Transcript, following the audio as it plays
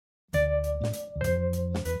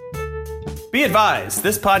Be advised,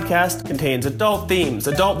 this podcast contains adult themes,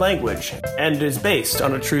 adult language, and is based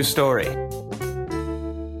on a true story.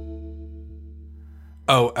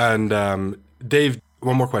 Oh, and Dave,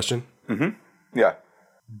 one more question. Yeah.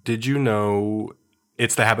 Did you know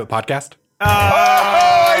it's the Habit Podcast?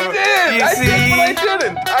 I did! You I see? did, but I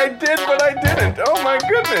didn't. I did, but I didn't. Oh my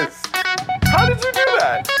goodness. How did you do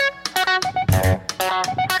that?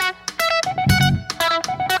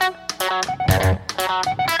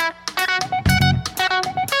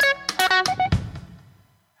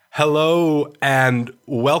 Hello and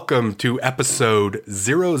welcome to episode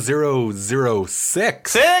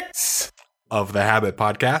 0006 of the Habit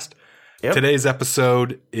Podcast. Yep. Today's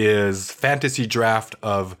episode is fantasy draft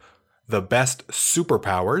of the best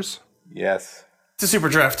superpowers. Yes. It's a super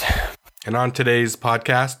draft. And on today's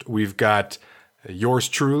podcast, we've got yours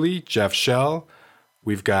truly, Jeff Shell.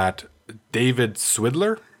 We've got David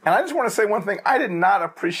Swidler. And I just want to say one thing. I did not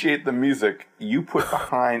appreciate the music you put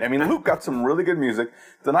behind. I mean, Luke got some really good music.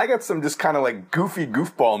 Then I got some just kind of like goofy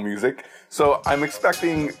goofball music. So I'm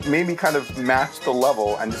expecting maybe kind of match the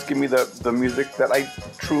level and just give me the music that I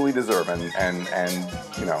truly deserve. And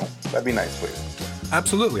you know, that'd be nice, please.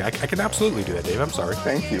 Absolutely. I can absolutely do that, Dave. I'm sorry.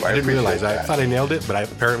 Thank you. I didn't realize. appreciate I thought I nailed it,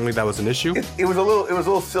 but apparently that was an issue. It was a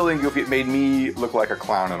little silly and goofy. It made me look like a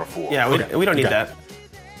clown and a fool. Yeah, we don't need that.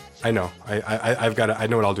 I know. I've got it. I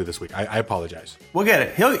know what I'll do this week. I apologize. We'll get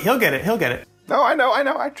it. He'll get it. He'll get it. No, I know.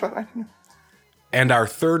 I trust. And our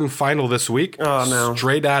third and final this week, Oh, no.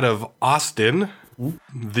 straight out of Austin,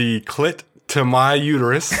 the clit to my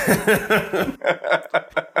uterus,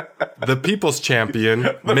 the people's champion,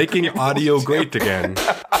 making audio great again,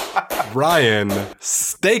 Ryan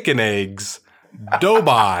Steak and Eggs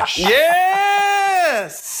Dobosh.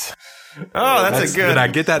 Yes! Oh, that's a good. Did I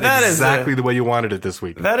get that is exactly the way you wanted it this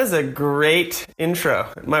week? That is a great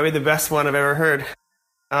intro. It might be the best one I've ever heard.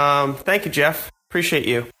 Thank you, Jeff. Appreciate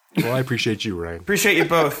you. Well, I appreciate you, Ryan. Appreciate you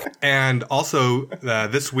both. And also,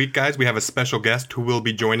 this week, guys, we have a special guest who will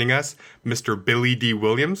be joining us, Mr. Billy D.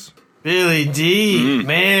 Williams. Billy D,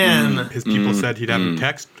 man. His people said he'd have him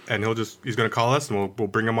text, and he's going to call us, and we'll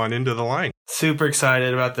bring him on into the line. Super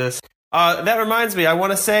excited about this. That reminds me, I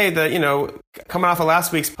want to say that, coming off of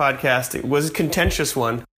last week's podcast, it was a contentious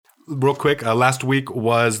one. Real quick, last week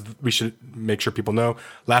we should make sure people know,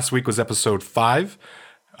 last week was episode 5.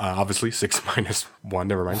 Obviously, 6 minus 1.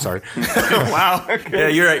 Never mind. Sorry. Wow. Okay. Yeah,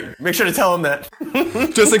 you're right. Make sure to tell him that.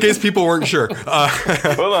 Just in case people weren't sure.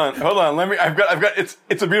 Hold on. I've got. It's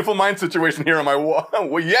a beautiful mind situation here on my wall.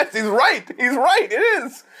 Well, yes, he's right. It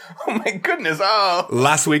is. Oh my goodness. Oh.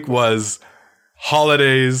 Last week was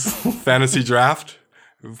Holidays Fantasy Draft.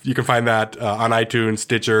 You can find that on iTunes,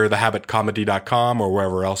 Stitcher, thehabitcomedy.com, or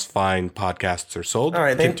wherever else fine podcasts are sold. All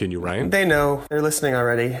right. Continue, Ryan. They know. They're listening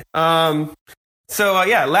already.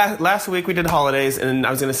 Last week we did holidays, and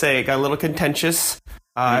I was going to say it got a little contentious.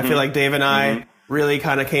 I feel like Dave and I really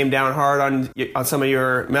kind of came down hard on some of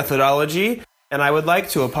your methodology, and I would like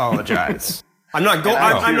to apologize. I'm not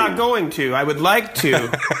going to. I would like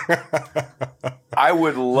to. I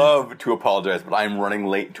would love to apologize, but I'm running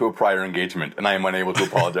late to a prior engagement, and I am unable to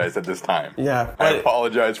apologize at this time. Yeah. I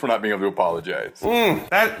apologize for not being able to apologize.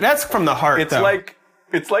 That's from the heart,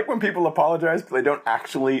 It's like when people apologize, but they don't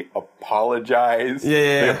actually apologize.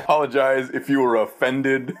 Yeah. They apologize if you were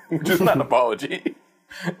offended, which is not an apology.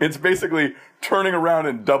 It's basically turning around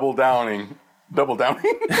and double downing. Double downing?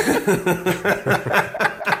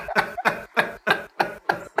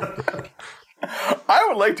 I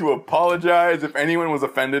would like to apologize if anyone was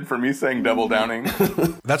offended for me saying double downing.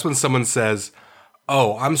 That's when someone says,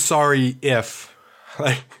 "Oh, I'm sorry if."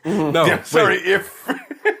 Like, no, Yeah, sorry if.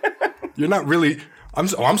 You're not really. I'm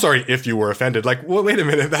sorry if you were offended. Like, well, wait a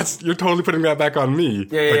minute. You're totally putting that back on me.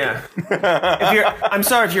 Yeah. I'm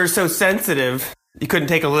sorry if you're so sensitive. You couldn't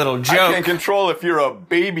take a little joke. I can't control if you're a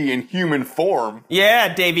baby in human form.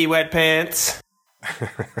 Yeah, Davy Wet Pants.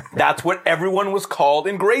 That's what everyone was called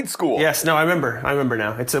in grade school. Yes, no, I remember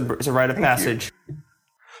now. It's a rite of passage.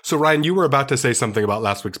 So, Ryan, you were about to say something about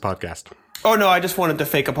last week's podcast. Oh, no, I just wanted to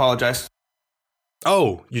fake apologize.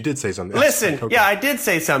 Oh, you did say something. Listen, Okay. yeah, I did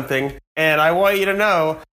say something, and I want you to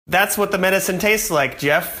know that's what the medicine tastes like,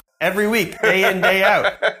 Jeff. Every week, day in, day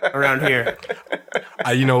out, around here.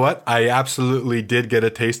 You know what? I absolutely did get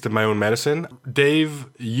a taste of my own medicine. Dave,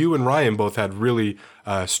 you and Ryan both had really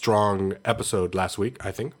strong episode last week,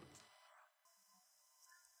 I think.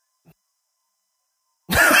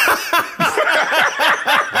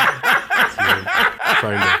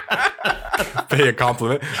 Trying to pay a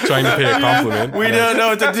compliment. Trying to pay a compliment. We don't know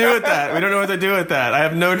what to do with that. I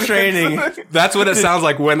have no training. That's what it sounds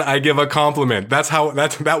like when I give a compliment.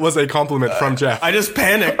 That was a compliment from Jeff. I just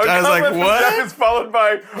panicked. I was like, what? That is followed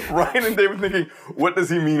by Ryan and David thinking, what does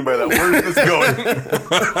he mean by that? Where is this going?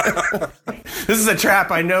 This is a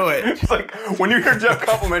trap. I know it. It's like, when you hear Jeff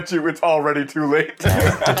compliment you, it's already too late.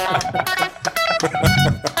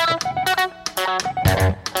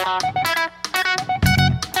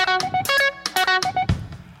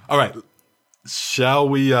 All right. Shall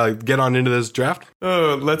we get on into this draft?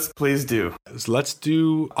 Oh, please do. So let's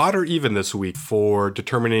do odd or even this week for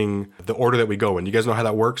determining the order that we go in. You guys know how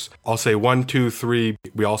that works? I'll say 1, 2, 3.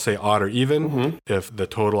 We all say odd or even. Mm-hmm. If the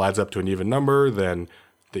total adds up to an even number, then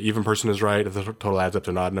the even person is right. If the total adds up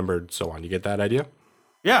to an odd number, and so on. You get that idea?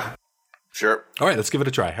 Yeah. Sure. All right, let's give it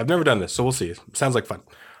a try. I've never done this, so we'll see. Sounds like fun.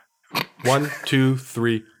 1, 2,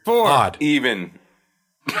 3, 4. Odd. Even.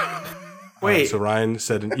 Wait. So Ryan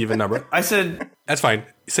said an even number. I said... That's fine.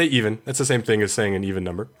 Say even. That's the same thing as saying an even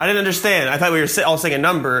number. I didn't understand. I thought we were all saying a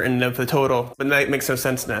number and the total, but that makes no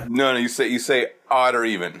sense now. No, you say odd or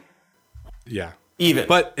even. Yeah. Even.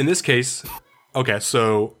 But in this case, okay,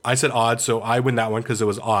 so I said odd, so I win that one because it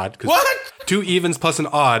was odd. What? 2 evens plus an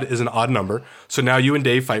odd is an odd number. So now you and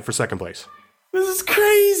Dave fight for second place. This is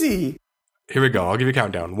crazy. Here we go. I'll give you a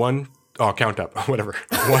countdown. Count up. Whatever.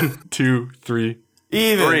 1, 2, 3.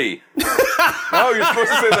 Even. 3. No, you're supposed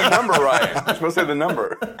to say the number, Ryan. You're supposed to say the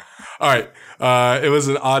number. All right. It was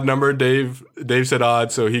an odd number. Dave said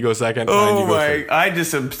odd, so he goes second. Oh my!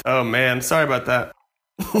 Oh man, sorry about that.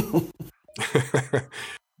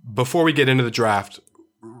 Before we get into the draft,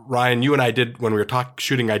 Ryan, you and I did, when we were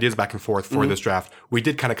shooting ideas back and forth for this draft, we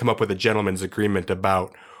did kind of come up with a gentleman's agreement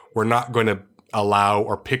about we're not going to allow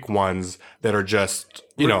or pick ones that are just,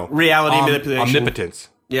 reality manipulation. Omnipotence.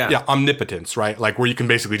 Yeah, omnipotence, right? Like where you can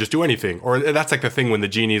basically just do anything. Or that's like the thing when the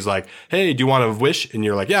genie's like, hey, do you want a wish? And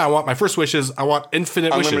you're like, yeah, my first wish is I want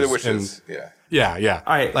unlimited wishes. Yeah.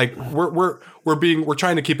 All right. Like we're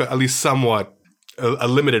trying to keep it at least somewhat a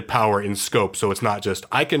limited power in scope. So it's not just,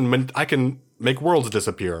 I can make worlds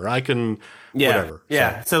disappear. Or I can whatever.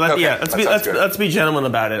 Yeah. So let's be gentlemen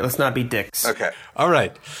about it. Let's not be dicks. Okay. All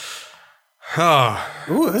right.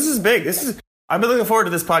 Ooh, this is big. I've been looking forward to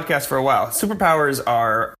this podcast for a while. Superpowers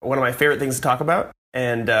are one of my favorite things to talk about.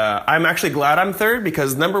 And I'm actually glad I'm third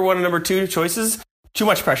because number 1 and number 2 choices, too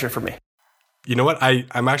much pressure for me. You know what?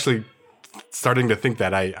 I'm actually starting to think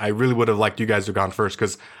that I really would have liked you guys to have gone first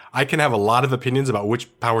because I can have a lot of opinions about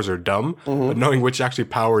which powers are dumb, but knowing which actually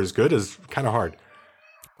power is good is kind of hard.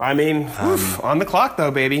 I mean, on the clock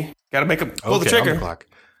though, baby. Got to pull the trigger. On the clock.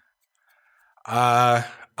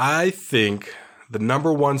 I think the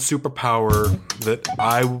number 1 superpower that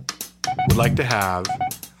I would like to have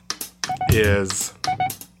is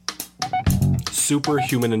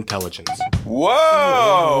superhuman intelligence.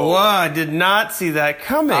 Whoa! I did not see that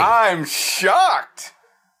coming. I'm shocked.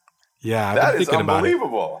 Yeah, that is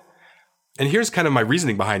unbelievable. And here's kind of my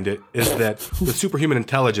reasoning behind it is that with superhuman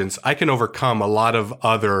intelligence, I can overcome a lot of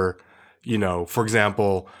other, for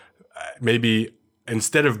example, maybe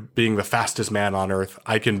instead of being the fastest man on Earth,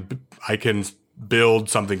 I can build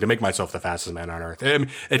something to make myself the fastest man on Earth.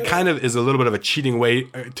 It kind of is a little bit of a cheating way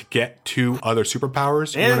to get to other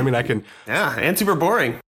superpowers. You know what I mean? And super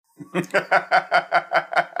boring.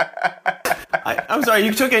 I'm sorry,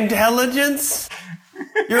 you took intelligence?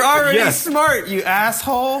 You're already smart, you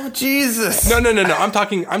asshole. Jesus. No. I'm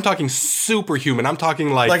talking superhuman. I'm talking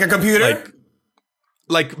like a computer?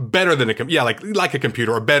 Like better than a computer. Yeah, like a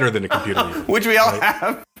computer or better than a computer. Which we all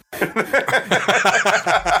have.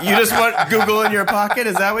 You just want Google in your pocket?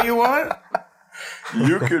 Is that what you want?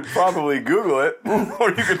 You could probably Google it, or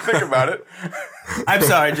you could think about it. I'm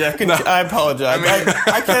sorry, Jeff. I apologize.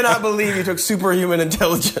 I cannot believe you took superhuman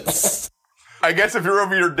intelligence. I guess if you're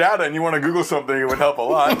over your data and you want to Google something, it would help a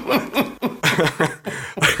lot.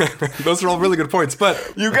 Those are all really good points,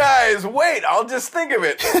 but... You guys, wait, I'll just think of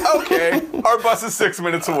it. Okay, our bus is 6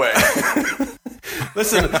 minutes away.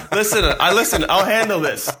 Listen, I'll handle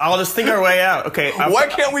this. I'll just think our way out. Okay. Why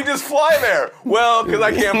can't we just fly there? Well, because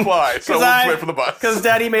I can't fly, so we'll just wait for the bus. Because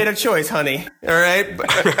Daddy made a choice, honey. All right?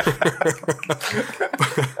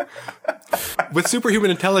 With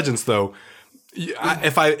superhuman intelligence, though,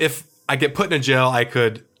 if I get put in a jail, I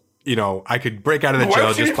could break out of the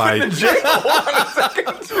jail just by... Hold on a second.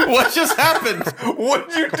 What just happened? What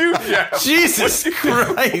did you do, Jeff? Jesus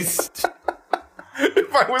Christ.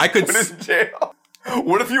 If I was put in jail.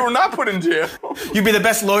 What if you were not put in jail? You'd be the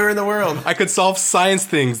best lawyer in the world. I could solve science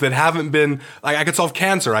things that haven't been... I could solve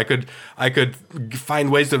cancer. I could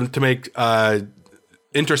find ways to make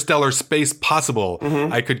interstellar space possible.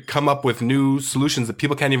 I could come up with new solutions that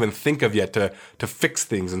people can't even think of yet to fix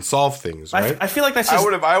things and solve things, right? I feel like that's just...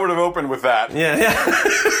 I would have opened with that. Yeah.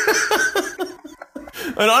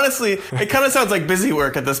 And honestly, it kind of sounds like busy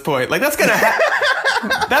work at this point. Like that's gonna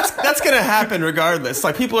that's gonna happen regardless.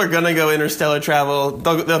 Like people are gonna go interstellar travel.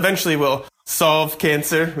 They'll eventually will solve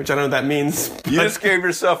cancer, which I don't know what that means. You just gave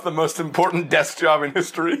yourself the most important desk job in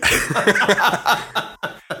history.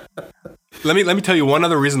 Let me tell you one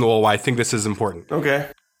other reason why I think this is important. Okay.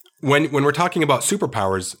 When we're talking about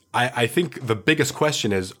superpowers, I think the biggest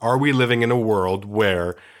question is, are we living in a world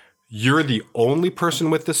where you're the only person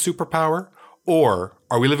with this superpower? Or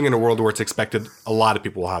are we living in a world where it's expected a lot of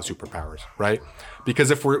people will have superpowers, right?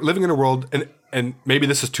 Because if we're living in a world, and maybe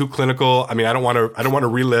this is too clinical. I mean, I don't want to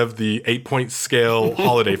relive the 8-point scale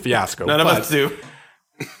holiday fiasco. None of us do.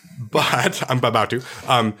 But I'm about to.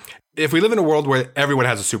 If we live in a world where everyone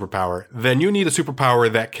has a superpower, then you need a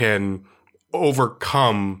superpower that can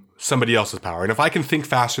overcome somebody else's power. And if I can think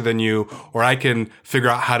faster than you, or I can figure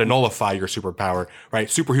out how to nullify your superpower, right?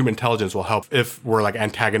 Superhuman intelligence will help if we're like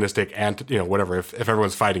antagonistic and, whatever, if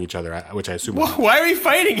everyone's fighting each other, which I assume. Why are we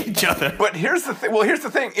fighting each other? But here's the thing. Well, here's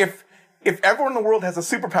the thing. If everyone in the world has a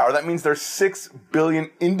superpower, that means there's 6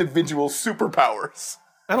 billion individual superpowers.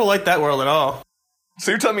 I don't like that world at all.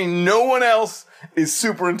 So you're telling me no one else is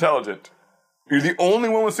super intelligent? You're the only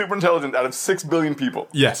one with super intelligence out of 6 billion people.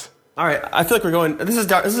 Yes. All right, I feel like we're going. This is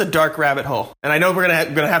dark. This is a dark rabbit hole, and I know we're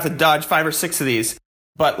gonna have to dodge 5 or 6 of these.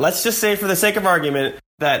 But let's just say, for the sake of argument,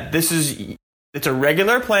 that it's a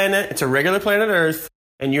regular planet. It's a regular planet Earth,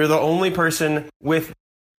 and you're the only person with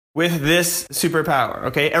this superpower.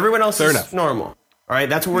 Okay, everyone else is normal. All right,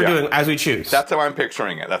 that's what we're doing as we choose. That's how I'm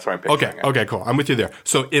picturing it. Okay, cool. I'm with you there.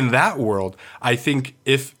 So in that world, I think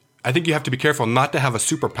you have to be careful not to have a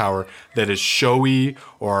superpower that is showy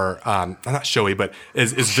or not showy, but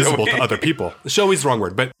is visible to other people. Showy is the wrong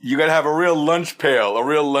word, but you got to have a real lunch pail, a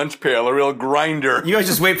real grinder. You guys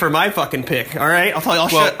just wait for my fucking pick, all right?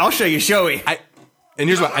 I'll show you showy. And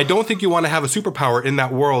here's what I don't think you want to have a superpower in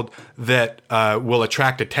that world that will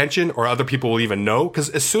attract attention or other people will even know. Because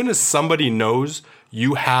as soon as somebody knows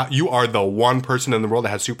you are the one person in the world that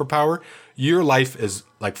has superpower, your life is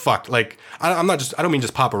like fucked. Like I don't mean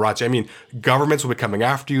just paparazzi. I mean governments will be coming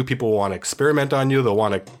after you. People will want to experiment on you. They'll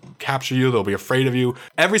want to capture you. They'll be afraid of you.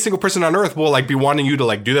 Every single person on Earth will like be wanting you to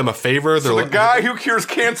like do them a favor. So the guy who cures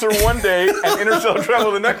cancer one day and interstellar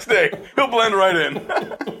travel the next day, he'll blend right in.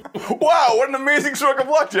 Wow, what an amazing stroke of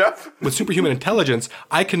luck, Jeff. With superhuman intelligence,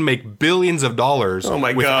 I can make billions of dollars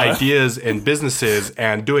with ideas and businesses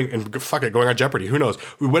and going on Jeopardy. Who knows?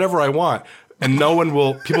 Whatever I want. And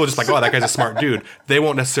people are just like, oh, that guy's a smart dude. They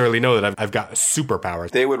won't necessarily know that I've got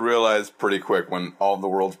superpowers. They would realize pretty quick when all of the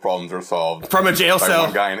world's problems are solved. From a jail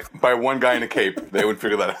cell. By one guy in a cape. They would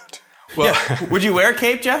figure that out. Well, would you wear a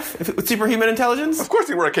cape, Jeff, with superhuman intelligence? Of course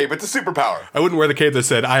you wear a cape. It's a superpower. I wouldn't wear the cape that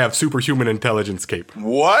said, I have superhuman intelligence cape.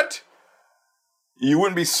 What? You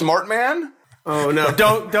wouldn't be smart man? Oh, no.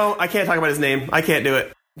 Don't. I can't talk about his name. I can't do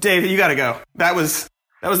it. Dave, you gotta go. That was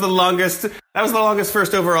the longest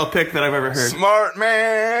first overall pick that I've ever heard. Smart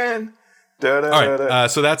man. All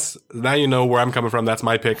right. So that's, now you know where I'm coming from. That's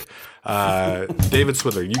my pick. David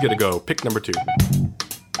Swidler, you get to go. Pick number 2.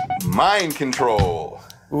 Mind control.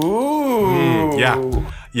 Ooh.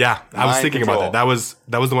 Yeah. I was thinking about that. That was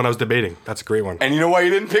the one I was debating. That's a great one. And you know why you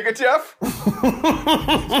didn't pick it, Jeff?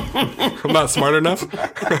 I'm not smart enough.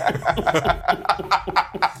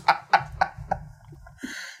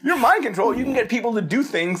 Your mind control, you can get people to do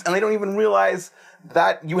things and they don't even realize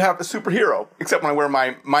that you have a superhero. Except when I wear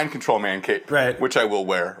my mind control man cape. Right. Which I will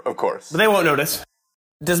wear, of course. But they won't notice.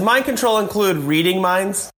 Does mind control include reading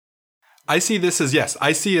minds? I see this as, yes,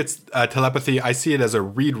 I see it's telepathy. I see it as a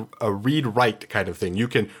read-write kind of thing. You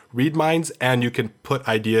can read minds and you can put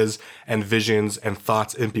ideas and visions and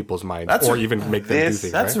thoughts in people's minds even make them do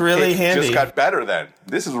things. That's really handy. Just got better then.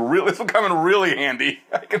 This will come in really handy.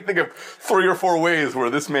 I can think of 3 or 4 ways where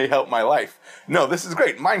this may help my life. No, this is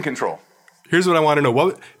great. Mind control. Here's what I want to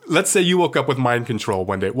know. Let's say you woke up with mind control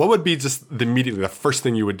one day. What would be just immediately the first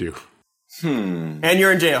thing you would do? And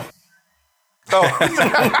you're in jail. Oh.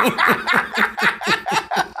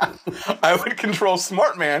 I would control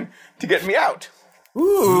Smart Man to get me out.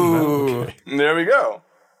 Ooh. Okay. There we go.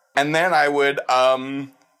 And then I would...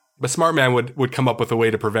 But Smart Man would come up with a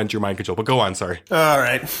way to prevent your mind control. But go on, sorry. All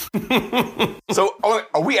right. So,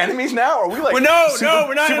 are we enemies now? Are we like... we're not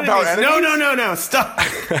enemies. No, stop.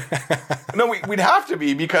 No, we'd have to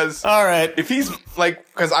be because... All right. If he's like...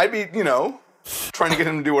 Because I'd be, trying to get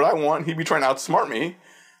him to do what I want. He'd be trying to outsmart me.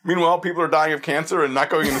 Meanwhile, people are dying of cancer and not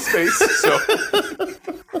going into space. So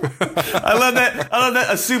I love that. I love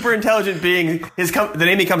that a super intelligent being. That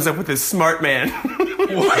Amy comes up with is smart man.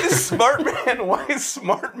 Why is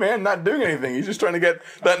Smart Man not doing anything? He's just trying to get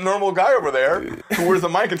that normal guy over there who wears the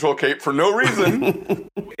mind control cape for no reason.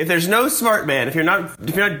 If there's no smart man, if you're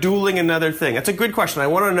not dueling another thing, that's a good question. I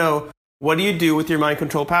want to know, what do you do with your mind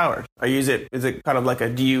control power? Is it kind of like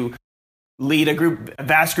do you lead a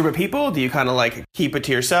vast group of people? Do you kind of like keep it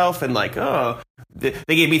to yourself and like, oh, they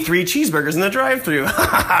gave me 3 cheeseburgers in the drive-thru?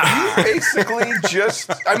 Basically you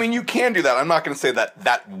can do that. I'm not going to say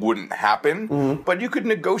that wouldn't happen, but you could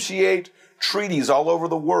negotiate treaties all over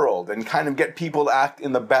the world and kind of get people to act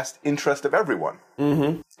in the best interest of everyone.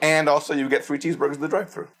 Mm-hmm. And also you get 3 cheeseburgers in the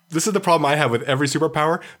drive-thru. This is the problem I have with every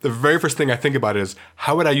superpower. The very first thing I think about is,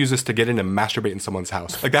 how would I use this to get in and masturbate in someone's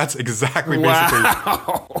house? Like, that's exactly basically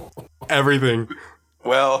everything.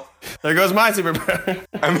 Well, there goes my superpower.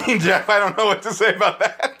 I mean, Jeff, I don't know what to say about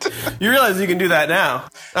that. You realize you can do that now.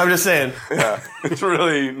 I'm just saying. Yeah, it's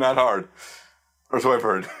really not hard. Or so I've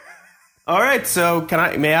heard. All right, so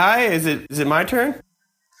may I? Is it my turn?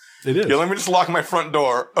 It is. Yeah, let me just lock my front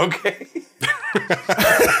door. Okay.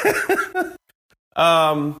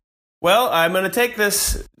 Well, I'm going to take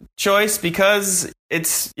this choice because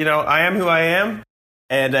it's, I am who I am,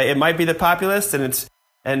 and it might be the populist, and it's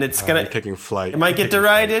going to taking flight. It might get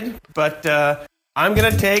derided, but I'm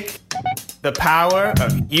going to take the power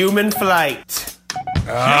of human flight.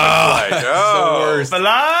 Oh,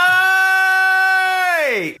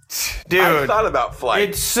 Flight! Dude. I thought about flight.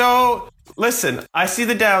 It's so... Listen, I see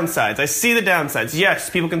the downsides. Yes,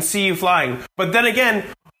 people can see you flying. But then again,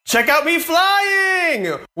 check out me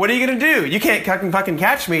flying! What are you going to do? You can't fucking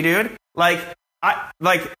catch me, dude. I've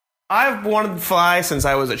wanted to fly since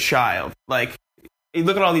I was a child. Like, you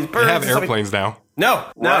look at all these birds. They have airplanes now. No.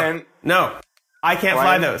 Ryan, no. I can't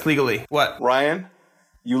fly those legally. What? Ryan,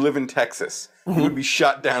 you live in Texas. You would be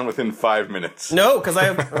shot down within 5 minutes. No, because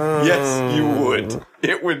I... Yes, you would.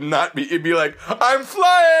 It would not be... It'd be like, I'm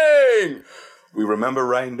flying! We remember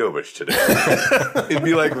Ryan Dovich today. It'd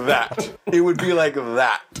be like that. It would be like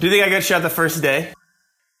that. Do you think I get shot the first day?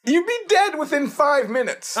 You'd be dead within 5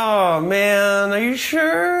 minutes. Oh, man. Are you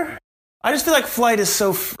sure? I just feel like flight is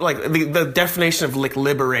so... the definition of,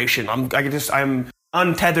 liberation. I'm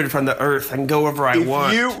untethered from the earth and go wherever I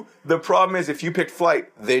want. The problem is, if you picked flight,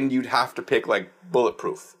 then you'd have to pick,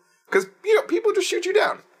 bulletproof. Because, people just shoot you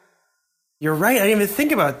down. You're right. I didn't even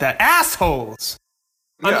think about that. Assholes!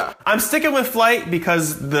 Yeah. I'm sticking with flight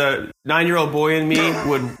because the 9-year-old boy in me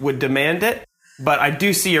would demand it. But I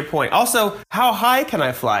do see your point. Also, how high can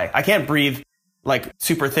I fly? I can't breathe,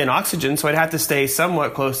 super thin oxygen, so I'd have to stay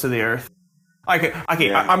somewhat close to the earth. Okay,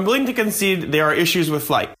 yeah. I'm willing to concede there are issues with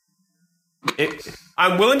flight.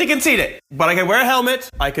 I'm willing to concede it, but I can wear a helmet.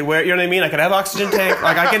 I can wear, you know what I mean? I can have oxygen tank.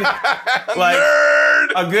 I can, nerd!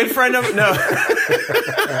 A good friend of, no.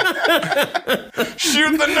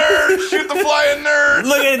 Shoot the nerd! Shoot the flying nerd!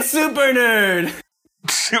 Look at it, super nerd!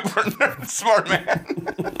 Super nerd, smart man.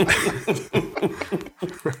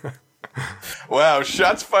 Wow,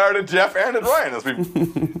 shots fired at Jeff and at Ryan.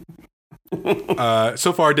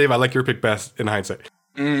 So far, Dave, I like your pick best in hindsight.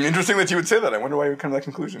 Interesting that you would say that. I wonder why you would come to that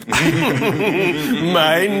conclusion.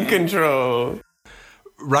 Mind control.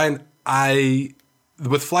 Ryan,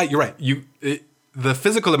 with flight, you're right. The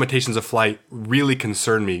physical limitations of flight really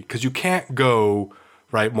concern me because you can't go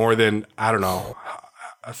more than, I don't know,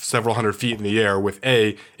 several hundred feet in the air with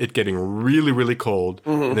A, it getting really, really cold,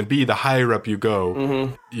 and then B, the higher up you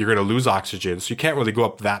go, you're going to lose oxygen, so you can't really go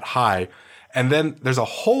up that high. And then there's a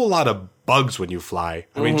whole lot of bugs when you fly.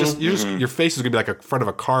 I mean, your face is gonna be like a front of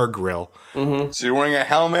a car grill. So you're wearing a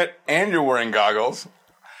helmet and you're wearing goggles.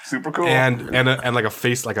 Super cool. And like a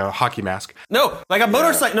face, like a hockey mask. No, like a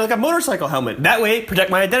motorcycle. No, like a motorcycle helmet. That way,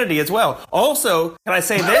 protect my identity as well. Also, can I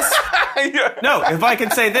say this? Yeah. No, if I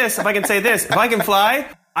can say this, if I can fly,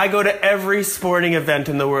 I go to every sporting event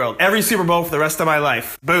in the world, every Super Bowl for the rest of my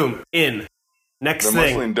life. Boom, in. Next They're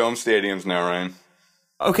thing. mostly in dome stadiums now, Ryan.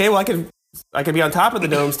 Okay, well, I could be on top of the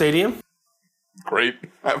dome stadium. Great.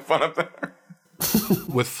 Have fun up there.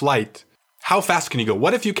 With flight, how fast can you go?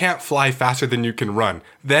 What if you can't fly faster than you can run?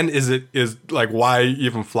 Then is why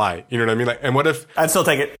even fly? You know what I mean? And what if... I'd still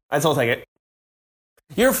take it.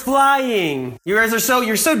 You're flying. You're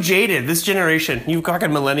so jaded. This generation, you fucking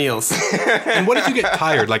millennials. And what if you get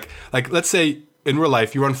tired? Like let's say in real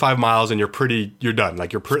life you run 5 miles and you're done.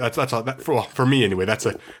 For me anyway. That's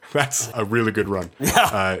a really good run.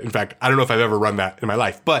 Yeah. In fact, I don't know if I've ever run that in my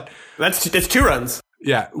life, but that's 2 runs.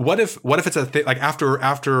 Yeah. What if it's a thing,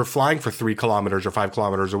 after flying for 3 kilometers or 5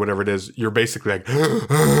 kilometers or whatever it is, you're basically like, are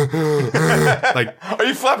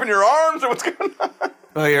you flapping your arms or what's going on?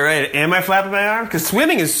 Oh, you're right. Am I flapping my arm? Because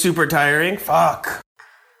swimming is super tiring. Fuck.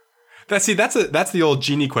 That's the old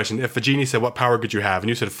genie question. If a genie said, "What power could you have?" and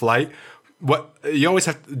you said flight,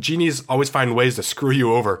 genies always find ways to screw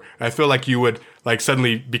you over. And I feel like you would like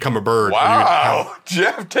suddenly become a bird. Wow,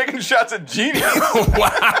 Jeff taking shots at genies.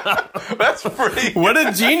 Wow. That's pretty. What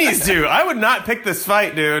did genies do? I would not pick this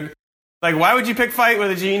fight, dude. Like, why would you pick fight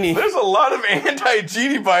with a genie? There's a lot of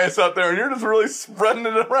anti-genie bias out there, and you're just really spreading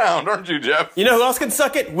it around, aren't you, Jeff? You know who else can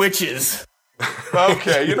suck it? Witches.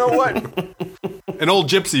 Okay, you know what? And old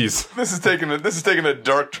gypsies. This is taking a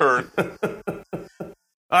dark turn. All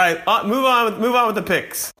right, move on with the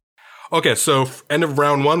picks. Okay, so end of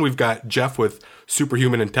round 1, we've got Jeff with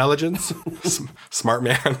superhuman intelligence, smart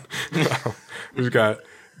man. We've got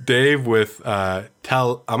Dave with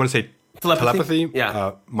telepathy,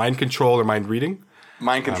 yeah, mind control or mind reading,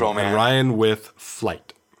 Mind control, man. and Ryan with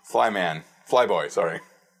flight. Flyboy. Sorry.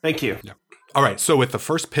 Thank you. Yeah. All right, so with the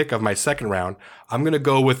first pick of my second round, I'm going to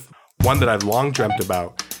go with one that I've long dreamt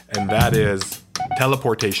about, and that is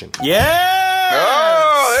teleportation. Yeah.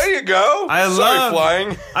 Oh, there you go. Sorry,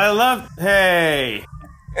 flying. Hey.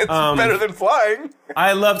 It's better than flying.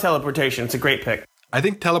 I love teleportation. It's a great pick. I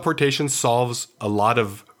think teleportation solves a lot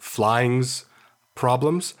of flying's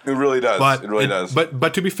problems. It really does.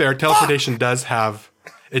 But to be fair, teleportation does have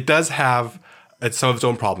some of its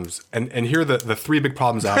own problems. And here are the 3 big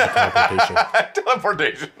problems I have with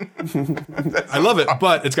Teleportation. I love it,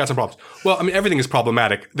 but it's got some problems. Well, I mean, everything is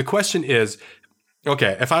problematic. The question is,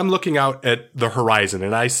 okay, if I'm looking out at the horizon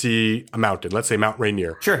and I see a mountain, let's say Mount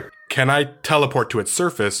Rainier. Sure. Can I teleport to its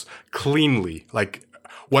surface cleanly? Like,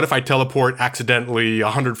 what if I teleport accidentally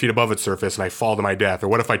 100 feet above its surface and I fall to my death? Or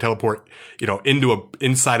what if I teleport,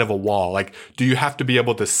 inside of a wall? Like, do you have to be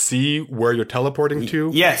able to see where you're teleporting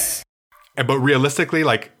to? Yes. But realistically,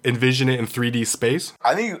 like, envision it in 3D space?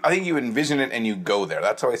 I think you envision it and you go there.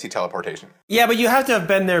 That's how I see teleportation. Yeah, but you have to have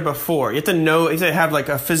been there before. You have to have like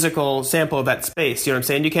a physical sample of that space. You know what I'm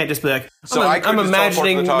saying? You can't just be like, I'm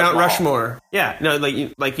imagining Mount Rushmore. Yeah, no,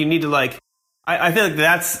 like you need to I feel like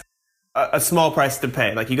that's a small price to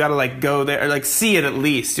pay. Like, you got to go there or see it at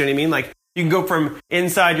least. You know what I mean? Like, you can go from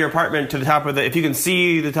inside your apartment to the top of if you can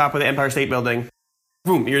see the top of the Empire State Building,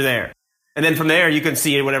 boom, you're there. And then from there, you can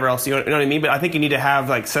see whatever else, you know what I mean? But I think you need to have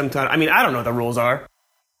some kind of, I don't know what the rules are.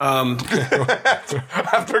 I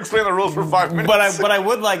have to explain the rules for 5 minutes. But I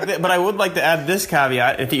would like to add this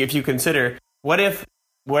caveat, if you consider, what if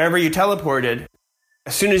wherever you teleported,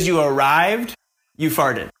 as soon as you arrived, you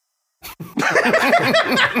farted?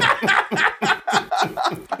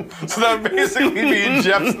 So that would basically be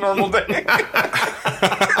Jeff's normal day.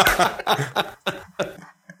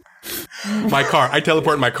 My car. I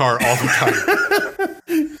teleport in my car all the time.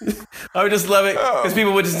 I would just love it because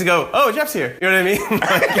people would just go, "Oh, Jeff's here." You know what I mean?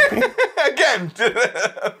 Again,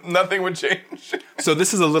 nothing would change. So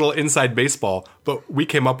this is a little inside baseball, but we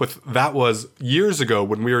came up with that was years ago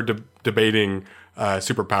when we were debating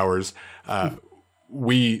superpowers.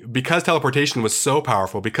 Because teleportation was so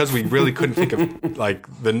powerful, because we really couldn't think of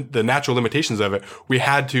the natural limitations of it, we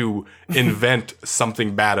had to invent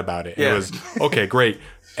something bad about it. Yeah. It was, okay, great.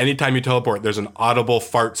 Anytime you teleport, there's an audible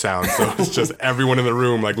fart sound. So it's just everyone in the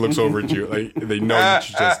room looks over at you. They know that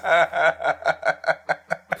you just...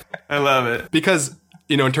 I love it. Because,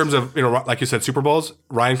 in terms of, like you said, Super Bowls,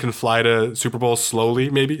 Ryan can fly to Super Bowls slowly,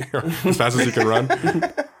 maybe, as fast as he can run.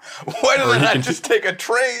 Why doesn't that just take a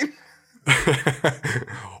train?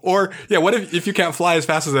 Or what if you can't fly as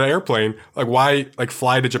fast as an airplane? Why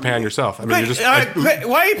fly to Japan yourself? I mean, you're just why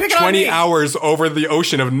are you picking 20 hours over the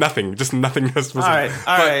ocean of nothing, just nothingness. All right.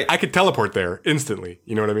 I could teleport there instantly.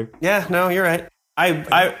 You know what I mean? Yeah. No, you're right. I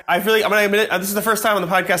really, I'm gonna admit it. This is the first time on the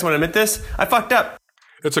podcast when I admit this. I fucked up.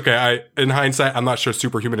 It's okay. In hindsight, I'm not sure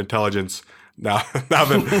superhuman intelligence. Now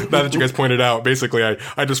that you guys pointed out, basically,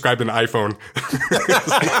 I described an iPhone.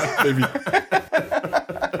 Maybe.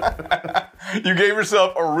 You gave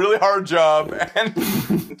yourself a really hard job, and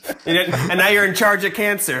now you're in charge of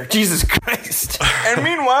cancer. Jesus Christ! And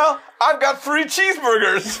meanwhile, I've got 3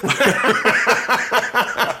 cheeseburgers.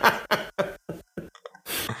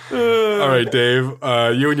 All right, Dave.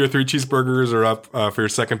 You and your 3 cheeseburgers are up for your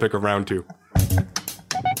second pick of round 2.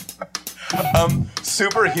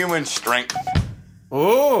 Superhuman strength.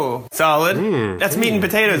 Oh, solid. That's meat and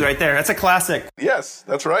potatoes right there. That's a classic. Yes,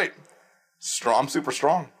 that's right. Strong, super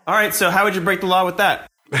strong. All right, so how would you break the law with that?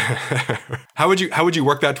 How would you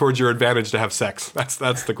work that towards your advantage to have sex?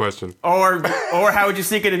 That's the question. Or how would you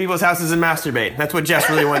sneak into people's houses and masturbate? That's what Jeff's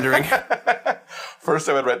really wondering. First,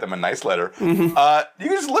 I would write them a nice letter. Mm-hmm. You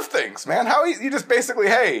can just lift things, man. You just basically,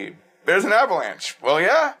 hey, there's an avalanche. Well,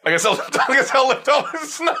 yeah. I guess I'll lift all the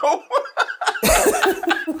snow.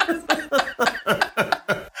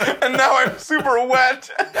 And now I'm super wet.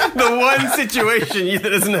 The one situation that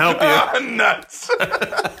doesn't help you. Ah, nuts.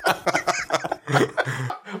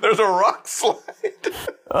 There's a rock slide.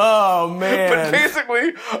 Oh man. But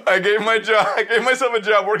basically, I gave myself a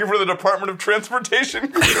job working for the Department of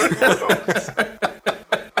Transportation.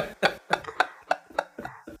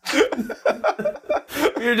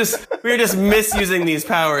 We're just misusing these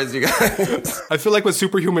powers, you guys. I feel like with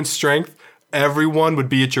superhuman strength, everyone would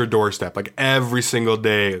be at your doorstep, like every single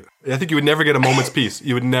day. I think you would never get a moment's peace.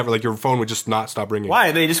 You would never, like your phone would just not stop ringing.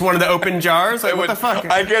 Why? They just wanted to open jars? Like, what the fuck?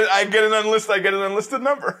 I get an unlisted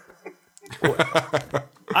number.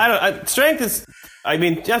 Strength is, I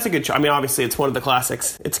mean, that's a good choice. I mean, obviously it's one of the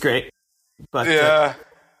classics. It's great. But, yeah.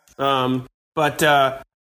 But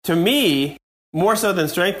to me, more so than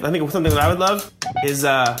strength, I think something that I would love is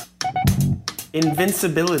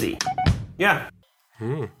invincibility. Yeah.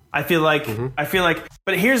 I feel like,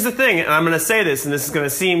 but here's the thing, and I'm going to say this, and this is going to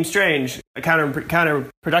seem strange,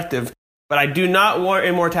 counterproductive, but I do not want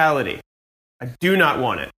immortality. I do not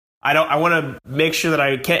want it. I want to make sure that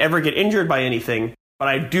I can't ever get injured by anything, but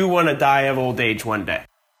I do want to die of old age one day.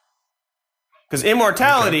 Because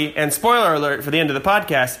immortality, and spoiler alert for the end of the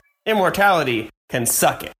podcast, immortality can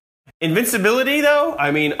suck it. Invincibility, though, I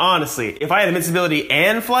mean, honestly, if I had invincibility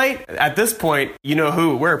and flight, at this point, you know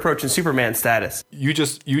who? We're approaching Superman status. You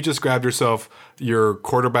just grabbed yourself your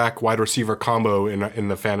quarterback wide receiver combo in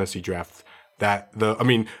the fantasy draft. I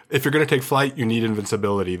mean, if you're going to take flight, you need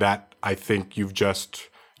invincibility. That, I think you've just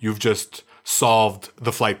solved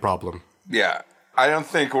the flight problem. Yeah. I don't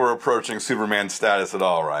think we're approaching Superman status at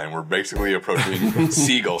all, Ryan. We're basically approaching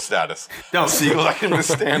Seagull status. Seagull that can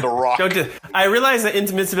withstand a rock. I realize that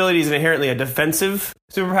invincibility is inherently a defensive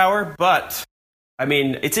superpower, but I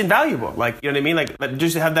mean, it's invaluable. Like, you know what I mean? Like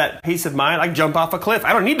just to have that peace of mind. I can jump off a cliff.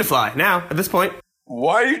 I don't need to fly now at this point.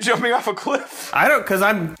 Why are you jumping off a cliff? I don't, because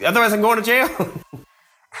otherwise I'm going to jail.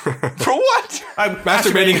 For what? I'm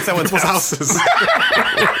masturbating in someone's houses.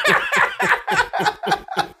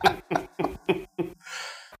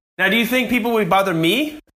 Now, do you think people would bother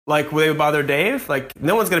me like they would bother Dave? Like,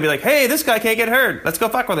 no one's going to be like, hey, this guy can't get hurt. Let's go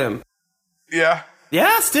fuck with him. Yeah.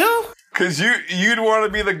 Yeah, still? Because you'd want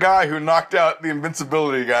to be the guy who knocked out the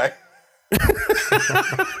invincibility guy.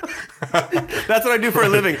 That's what I do for a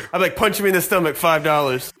living. I'm like, punch me in the stomach,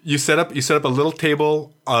 $5. You set up a little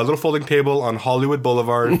table, a little folding table on Hollywood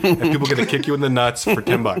Boulevard, and people get to kick you in the nuts for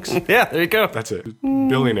 $10. Yeah, there you go. That's it.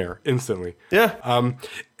 Billionaire instantly. Yeah.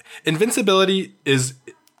 Invincibility is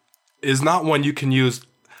not one you can use.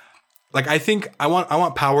 Like, I think I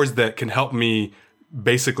want powers that can help me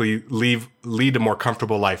basically lead a more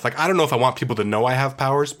comfortable life. Like, I don't know if I want people to know I have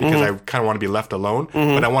powers because I kind of want to be left alone,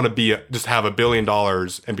 but I want to just have $1 billion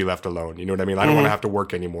and be left alone. You know what I mean? I don't want to have to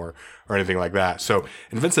work anymore or anything like that. So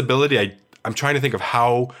invincibility, I'm trying to think of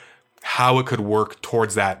how it could work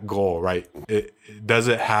towards that goal, right? Does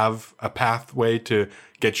it have a pathway to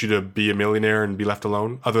get you to be a millionaire and be left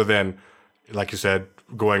alone, other than, like you said,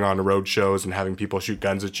 going on to road shows and having people shoot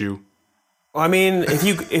guns at you? Well, I mean,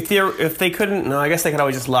 if they couldn't, no, I guess they could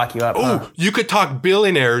always just lock you up. Oh, you could talk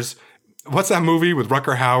billionaires. What's that movie with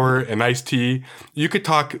Rutger Hauer and Ice-T? You could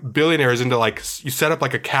talk billionaires into, like, you set up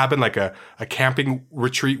like a cabin, like a camping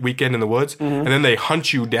retreat weekend in the woods, and then they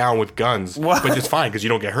hunt you down with guns. What? But it's fine because you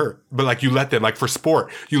don't get hurt. But like, you let them, like, for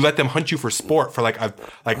sport, you let them hunt you for sport for like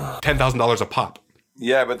 $10,000 a pop.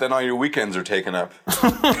 Yeah, but then all your weekends are taken up.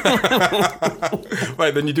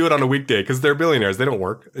 Right, then you do it on a weekday because they're billionaires. They don't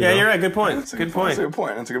work. Yeah, you're right. Good point. That's a good point.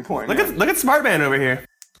 Look at Smart Man over here.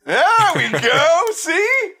 There we go.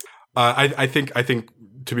 See? I think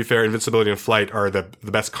to be fair, invincibility and flight are the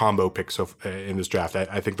best combo picks in this draft.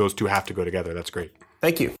 I think those two have to go together. That's great.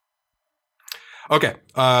 Thank you. Okay,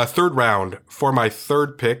 third round. For my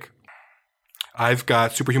third pick, I've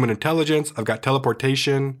got superhuman intelligence. I've got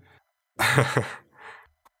teleportation.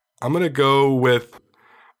 I'm going to go with...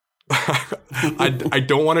 I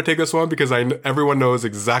don't want to take this one because everyone knows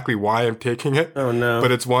exactly why I'm taking it. Oh, no.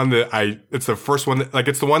 But it's one that it's the first one that, like,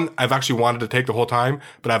 it's the one I've actually wanted to take the whole time,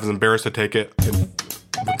 but I was embarrassed to take it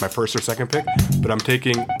with my first or second pick. But I'm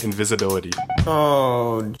taking invisibility.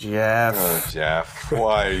 Oh, Jeff. Oh, Jeff.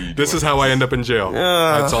 Why are you This is how I end up in jail.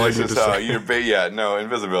 That's all I need to say.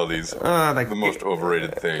 Invisibility's the most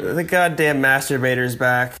overrated thing. The goddamn masturbator's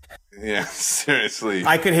back. Yeah, seriously.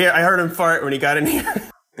 I heard him fart when he got in here.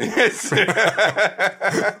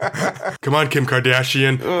 Come on, Kim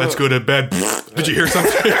Kardashian. Let's go to bed. Did you hear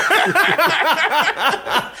something?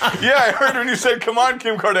 Yeah, I heard when you said, "Come on,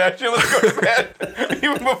 Kim Kardashian, let's go to bed."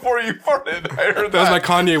 Even before you farted, I heard that. That was my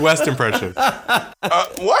Kanye West impression.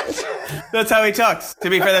 What? That's how he talks. To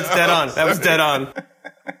be fair, that's dead on. That was dead on.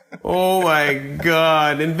 Oh my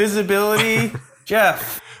god. Invisibility?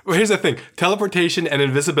 Jeff. Well, here's the thing. Teleportation and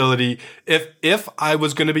invisibility, if I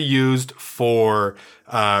was going to be used for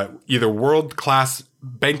either world-class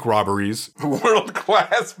bank robberies.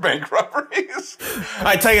 World-class bank robberies?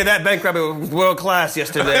 I tell you, that bank robbery was world-class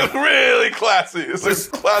yesterday. Really classy. It's a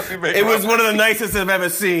classy bank It was robbery. one of the nicest I've ever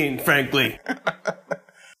seen, frankly.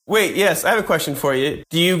 Wait, yes, I have a question for you.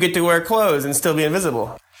 Do you get to wear clothes and still be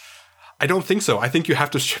invisible? I don't think so. I think you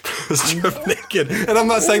have to strip naked. And I'm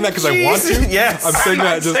not saying that because I want to. Yes. I'm saying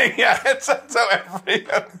that just... Yeah, that's how every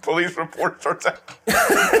police report starts out.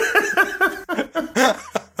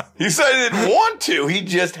 He said he didn't want to. He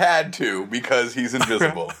just had to because he's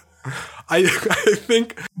invisible. I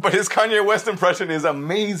think... But his Kanye West impression is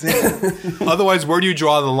amazing. Otherwise, where do you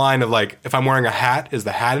draw the line of, like, if I'm wearing a hat, is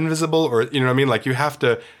the hat invisible? Or, you know what I mean? Like, you have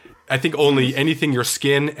to... I think only anything your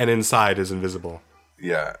skin and inside is invisible.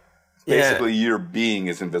 Yeah. Basically, your being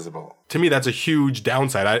is invisible. To me, that's a huge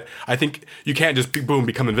downside. I think you can't just, boom,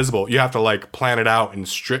 become invisible. You have to, like, plan it out and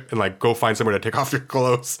strip and, like, go find somewhere to take off your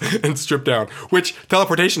clothes and strip down. Which,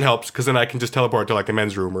 teleportation helps, because then I can just teleport to, like, the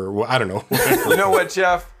men's room or, I don't know. You know what,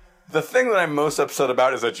 Jeff? The thing that I'm most upset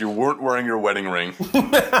about is that you weren't wearing your wedding ring.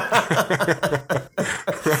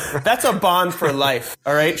 That's a bond for life,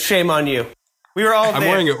 all right? Shame on you. We were all I'm there.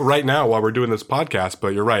 wearing it right now while we're doing this podcast,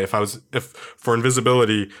 but you're right. If for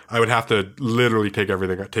invisibility, I would have to literally take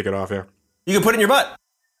it off, yeah. You can put it in your butt.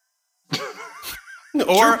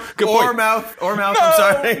 or Good or point. mouth. I'm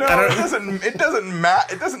sorry. No, I don't it doesn't.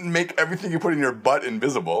 It doesn't make everything you put in your butt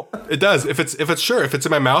invisible. It does. If it's in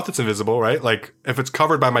my mouth, it's invisible, right? Like, if it's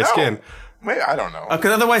covered by my skin. Wait, I don't know.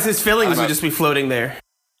 Because otherwise his fillings would just be floating there.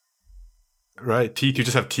 Right, teeth. You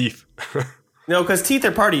just have teeth. No, because teeth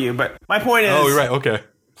are part of you. But my point is... Oh, you're right. Okay.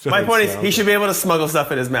 My point is, he should be able to smuggle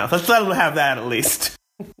stuff in his mouth. Let's let him have that at least.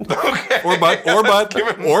 Okay. Or butt.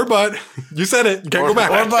 You said it. You can't go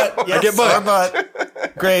back. Or butt. Yes, I get butt. or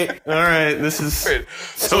butt. Great. All right. This is... Wait,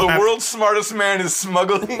 so the world's smartest man is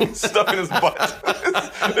smuggling stuff in his butt.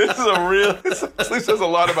 This is a real... This actually says a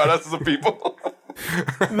lot about us as a people.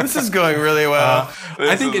 This is going really well.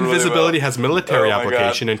 I think invisibility has military Oh my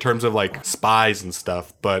application in terms of, like, spies and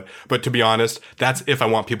stuff. But to be honest, that's if I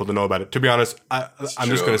want people to know about it. To be honest, I'm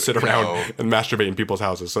just going to sit around and masturbate in people's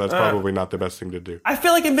houses. So that's probably not the best thing to do. I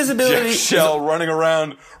feel like invisibility... Jeff Shell running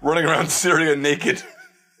around Syria naked.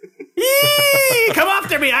 Yee! Come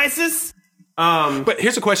after me, ISIS! But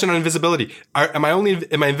here's a question on invisibility. Am I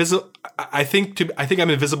invisible? I think I'm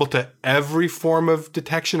invisible to every form of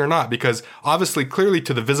detection or not, because obviously, clearly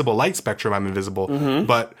to the visible light spectrum, I'm invisible. Mm-hmm.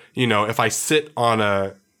 But, you know, if I sit on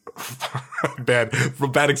a bad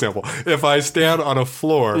example, if I stand on a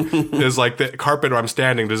floor, is like the carpet where I'm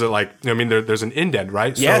standing, does it, like, you know, I mean, there's an indent,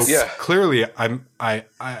 right? Yes. So clearly I'm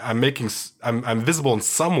visible in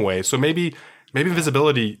some way. So maybe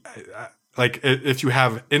visibility, like, if you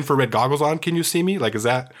have infrared goggles on, can you see me? Like, is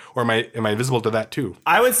that, or am I invisible to that too?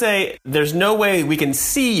 I would say there's no way we can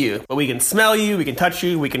see you, but we can smell you, we can touch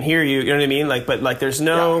you, we can hear you. You know what I mean? Like, but like, there's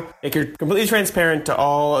no, like, you're completely transparent to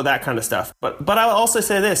all of that kind of stuff. But I'll also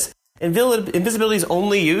say this: invisibility's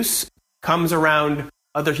only use comes around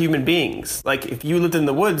other human beings. Like, if you lived in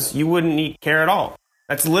the woods, you wouldn't care at all.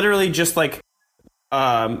 That's literally just like,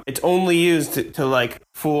 it's only used to like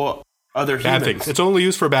fool other humans. Bad things. It's only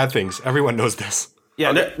used for bad things. Everyone knows this.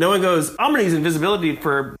 Yeah, no one goes, I'm going to use invisibility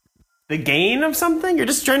for the gain of something. You're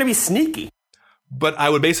just trying to be sneaky. But I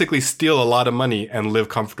would basically steal a lot of money and live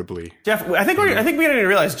comfortably. Jeff, I think we don't even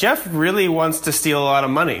realize Jeff really wants to steal a lot of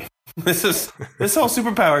money. This whole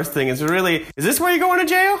superpowers thing is this where you're going to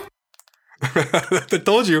jail? I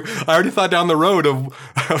told you. I already thought down the road of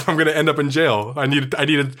if I'm going to end up in jail. I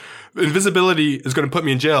needed invisibility is going to put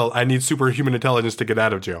me in jail. I need superhuman intelligence to get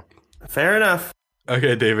out of jail. Fair enough.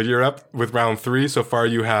 Okay, David, you're up with round 3. So far,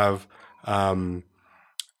 you have mind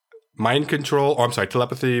control. Oh, I'm sorry,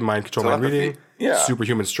 telepathy, mind control, mind reading,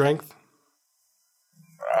 superhuman strength.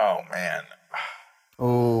 Oh man.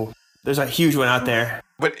 Oh, there's a huge one out there.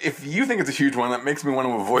 But if you think it's a huge one, that makes me want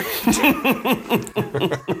to avoid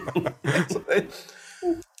it.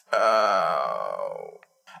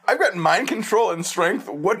 I've got mind control and strength.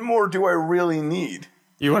 What more do I really need?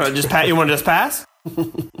 You want to just pass?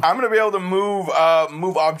 I'm going to be able to move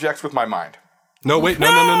objects with my mind. No, wait,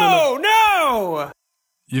 no. No!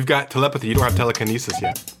 You've got telepathy. You don't have telekinesis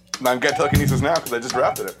yet. I'm getting telekinesis now because I just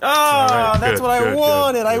drafted it. Oh, right, that's good, what I good,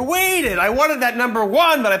 wanted. good. I waited. I wanted that number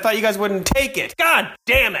 1, but I thought you guys wouldn't take it. God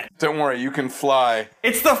damn it. Don't worry, you can fly.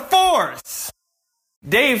 It's the Force.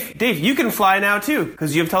 Dave, you can fly now too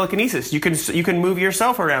because you have telekinesis. You can move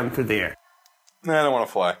yourself around through the air. Nah, I don't want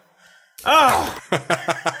to fly. Oh,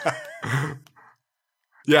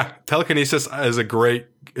 Yeah, telekinesis is a great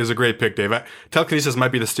pick, Dave. Telekinesis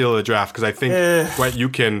might be the steal of the draft because I think right, you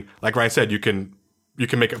can, like Ryan said, you can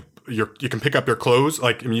make you can pick up your clothes.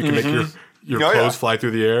 Like, I mean, you can make your clothes fly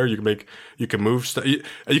through the air. You can move stuff. You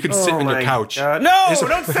can sit on your couch. No,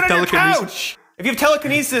 don't sit on your couch. If you have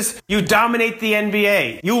telekinesis, you dominate the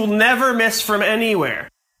NBA. You will never miss from anywhere.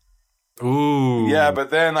 Ooh. Yeah, but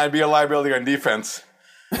then I'd be a liability on defense.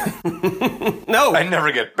 No. I'd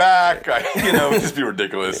never get back. It would just be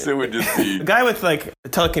ridiculous. It would just be. A guy with like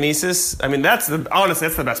telekinesis, I mean, honestly,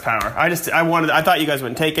 that's the best power. I thought you guys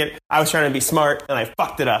wouldn't take it. I was trying to be smart and I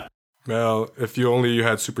fucked it up. Well, if you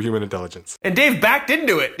had superhuman intelligence. And Dave backed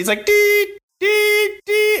into it. He's like, dee, dee,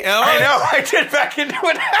 dee. I know, I did back into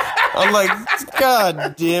it. I'm like,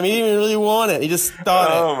 God damn, he didn't even really want it. He just thought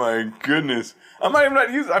Oh my goodness. I might even not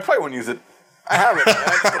use it. I probably won't use it. I have it.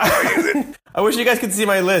 I use it. I wish you guys could see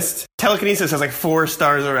my list. Telekinesis has like 4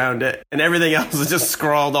 stars around it, and everything else is just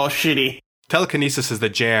scrawled all shitty. Telekinesis is the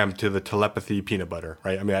jam to the telepathy peanut butter,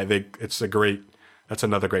 right? I mean, I think that's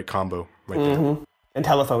another great combo right there. And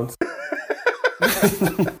telephones.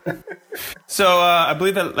 So I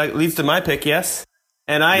believe that leads to my pick, yes?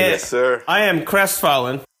 And Yes, sir. I am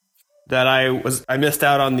crestfallen that I missed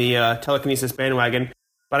out on the telekinesis bandwagon.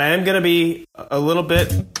 But I am going to be I'm going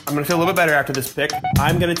to feel a little bit better after this pick.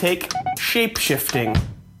 I'm going to take shape-shifting.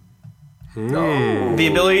 The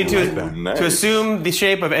ability to assume the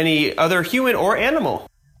shape of any other human or animal.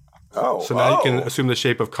 Oh, So now you can assume the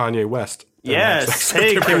shape of Kanye West. Yes.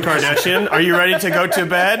 Hey, Kim Kardashian, are you ready to go to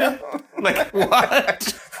bed? Like,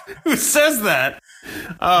 what? Who says that?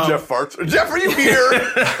 Jeff farts. Jeff, are you here?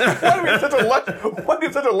 Why do we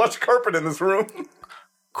have such a lush carpet in this room?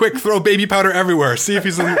 Quick, throw baby powder everywhere. See if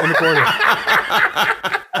he's in the corner.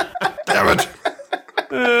 Damn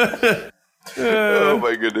it. Oh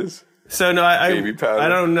my goodness. So no, Baby powder. I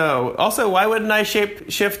don't know. Also, why wouldn't I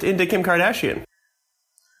shift into Kim Kardashian?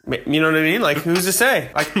 You know what I mean? Like, who's to say?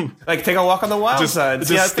 Like take a walk on the wild side.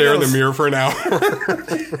 Just stare in the mirror for an hour.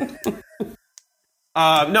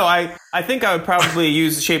 No, I think I would probably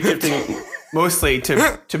use shapeshifting mostly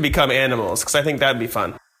to become animals because I think that'd be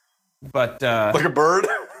fun. But Like a bird?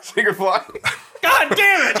 So you can fly? God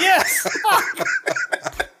damn it! Yes. Fuck.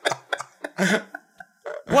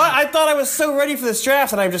 What? I thought I was so ready for this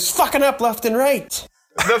draft, and I'm just fucking up left and right.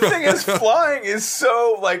 The thing is, flying is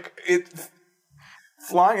so,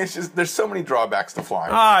 flying is just, there's so many drawbacks to flying.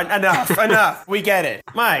 Enough. We get it.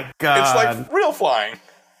 My God. It's like real flying.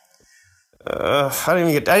 I didn't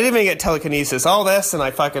even get telekinesis. All this, and I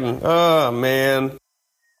fucking. Oh man,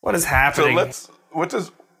 what is happening? So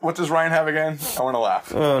what does Ryan have again? I want to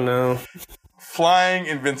laugh. Oh no. Flying,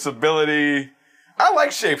 invincibility. I like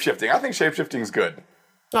shapeshifting. I think shapeshifting is good.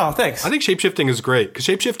 Oh, thanks. I think shapeshifting is great because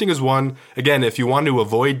shapeshifting is one, again, if you want to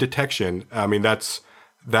avoid detection, I mean, that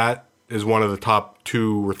is one of the top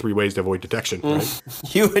 2 or 3 ways to avoid detection, right?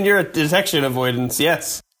 You and your detection avoidance,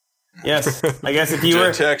 yes. Yes. I guess if you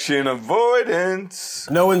were. Detection avoidance.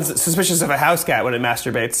 No one's suspicious of a house cat when it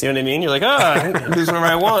masturbates. You know what I mean? You're like, I can do whatever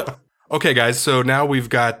I want. Okay, guys, so now we've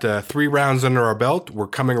got 3 rounds under our belt. We're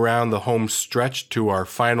coming around the home stretch to our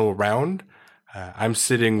final round. I'm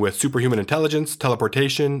sitting with superhuman intelligence,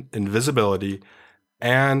 teleportation, invisibility,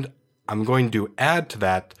 and I'm going to add to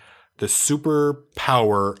that the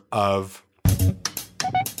superpower of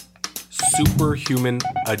superhuman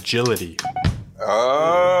agility. Oh.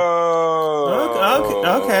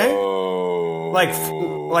 Okay.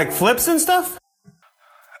 Like flips and stuff?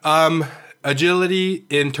 Agility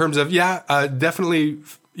in terms of, definitely,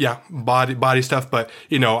 body stuff. But,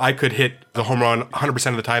 I could hit the home run 100%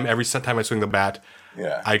 of the time. Every time I swing the bat,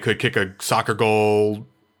 I could kick a soccer goal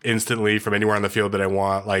instantly from anywhere on the field that I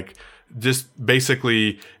want. Like, just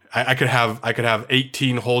basically, I could have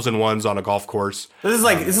 18 holes in ones on a golf course. This is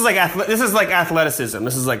like athleticism.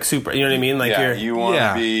 This is like super. You know what I mean? Like you want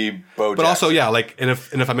to be Bo but Jackson. also,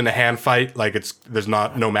 if I'm in a hand fight, like there's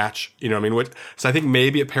no match. You know what I mean? So I think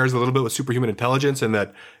maybe it pairs a little bit with superhuman intelligence, and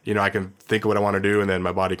that I can think of what I want to do, and then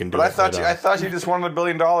my body can do it. But I thought you just wanted $1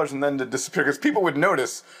 billion and then to disappear because people would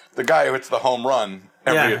notice the guy who hits the home run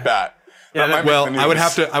every at bat. Yeah, I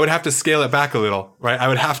would have to scale it back a little, right? I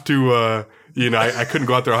would have to I couldn't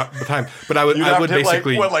go out there all the time. But I would hit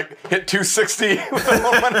basically hit 260 with a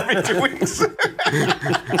home run every 2 weeks.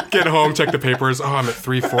 get home, check the papers. Oh, I'm at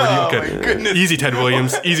 340. Oh, Okay. my goodness. Easy, Ted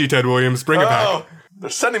Williams. Easy, Ted Williams. Bring it back. Oh, they're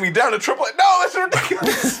sending me down to AAA. No, that's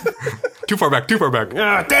ridiculous. Too far back.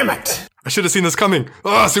 Ah, damn it. I should have seen this coming.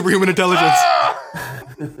 Oh, superhuman intelligence.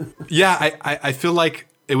 Yeah, I feel like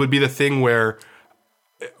it would be the thing where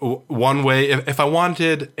one way, if I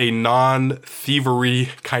wanted a non-thievery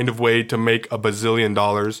kind of way to make $1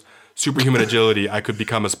 bazillion, superhuman agility, I could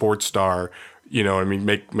become a sports star,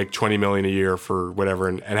 make 20 million a year for whatever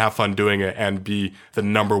and have fun doing it and be the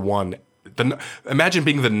number one. Imagine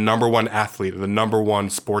being the number one athlete, the number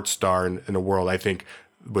one sports star in the world, I think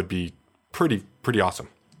would be pretty awesome.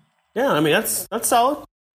 Yeah, I mean, that's solid.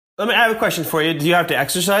 I have a question for you. Do you have to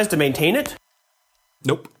exercise to maintain it?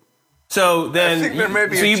 Nope. So then, I think there may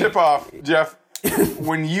be a tip-off, Jeff.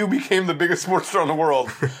 When you became the biggest sports star in the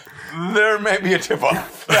world, there may be a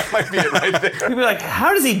tip-off. That might be it right there. People are like,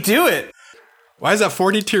 how does he do it? Why is that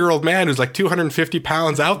 42-year-old man who's like 250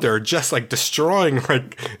 pounds out there just like destroying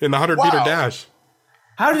like in the 100-meter dash?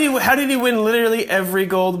 How did he win literally every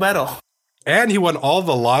gold medal? And he won all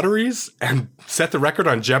the lotteries and set the record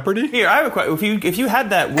on Jeopardy? Here, I have a question. If you had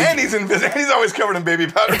that... And he's always covered in baby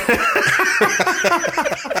powder.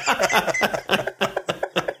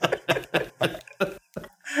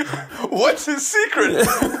 What's his secret?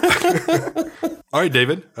 All right,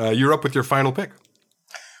 David, you're up with your final pick.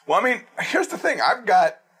 Well, I mean, here's the thing. I've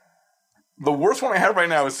got... The worst one I have right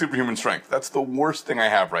now is superhuman strength. That's the worst thing I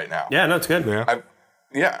have right now. Yeah, no, it's good.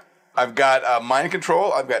 Yeah. I've got mind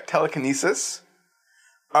control. I've got telekinesis.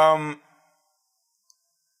 I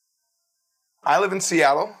live in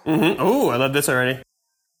Seattle. Mm-hmm. Oh, I love this already.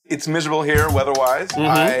 It's miserable here weather-wise.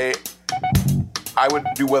 Mm-hmm. I would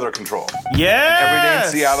do weather control. Yeah.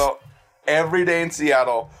 Every day in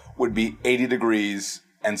Seattle would be 80 degrees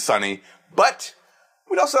and sunny. But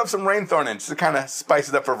we'd also have some rain thrown in just to kind of spice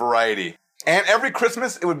it up for variety. And every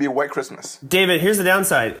Christmas, it would be a white Christmas. David, here's the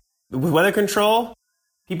downside. With weather control...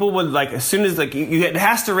 People would, like, as soon as, like, it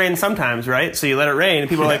has to rain sometimes, right? So you let it rain, and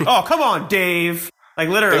people are like, oh, come on, Dave. Like,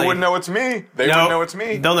 literally. They wouldn't know it's me. Wouldn't know it's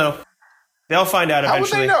me. They'll know. They'll find out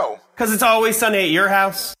eventually. How would they know? Because it's always sunny at your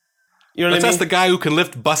house. You know what I mean? Let's ask the guy who can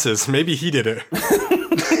lift buses. Maybe he did it.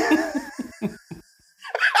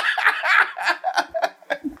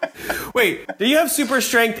 Wait, do you have super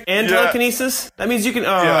strength and telekinesis? That means you can...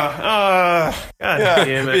 God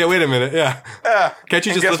damn it. Yeah, wait a minute. Yeah. Can't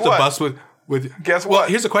you just lift the bus with... Guess what? Well,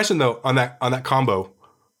 here's a question though on that combo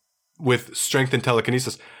with strength and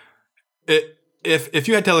telekinesis. If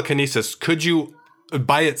you had telekinesis, could you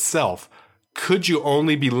by itself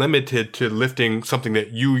only be limited to lifting something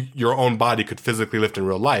that your own body could physically lift in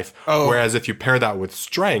real life? Oh. Whereas if you pair that with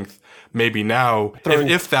strength, maybe now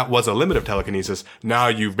if that was a limit of telekinesis, now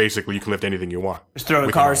you can lift anything you want. Just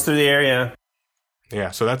throwing cars through the air, yeah.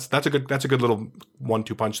 Yeah, so that's a good little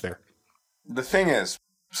 1-2 punch there. The thing is,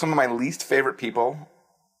 some of my least favorite people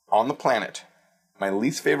on the planet, my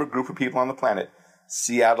least favorite group of people on the planet,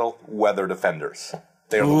 Seattle weather defenders.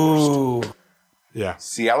 They are the worst. Yeah.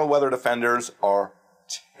 Seattle weather defenders are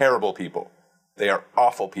terrible people. They are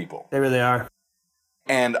awful people. They really are.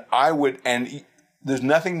 And there's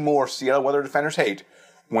nothing more Seattle weather defenders hate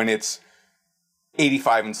when it's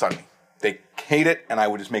 85 and sunny. They hate it, and I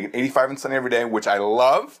would just make it 85 and sunny every day, which I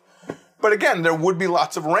love. But again, there would be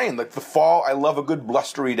lots of rain. Like the fall, I love a good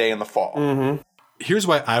blustery day in the fall. Mm-hmm. Here's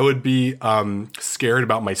why I would be scared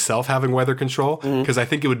about myself having weather control, because I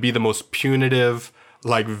think it would be the most punitive,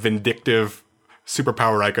 like vindictive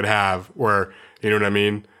superpower I could have. Where, you know what I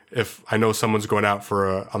mean? If I know someone's going out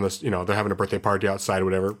for they're having a birthday party outside or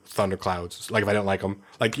whatever, thunderclouds. Like if I don't like them,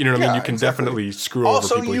 like you know what I mean? You can definitely screw over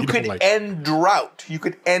people. Also, you could end drought. You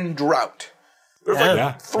could end drought.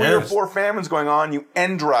 There's 3 or 4 famines going on. You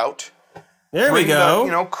end drought. There we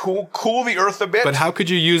go. Cool the earth a bit. But how could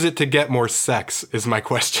you use it to get more sex is my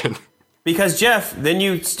question. Because Jeff, then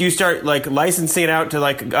you start like licensing it out to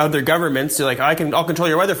like other governments. You're like, I'll control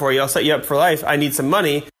your weather for you. I'll set you up for life. I need some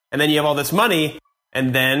money. And then you have all this money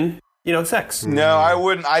and then, sex. No, I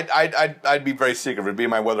wouldn't. I'd be very secretive. It'd be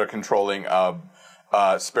my weather controlling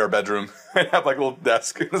spare bedroom. I'd have like a little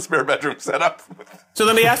desk in the spare bedroom set up. So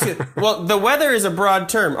let me ask you, well, the weather is a broad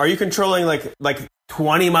term. Are you controlling like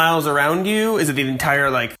 20 miles around you? Is it the entire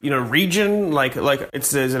region?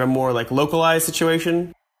 Is it a more like localized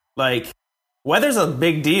situation? Like weather's a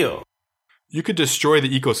big deal. You could destroy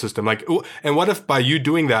the ecosystem. And what if by you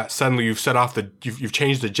doing that, suddenly you've set off you've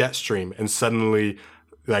changed the jet stream and suddenly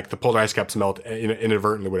like the polar ice caps melt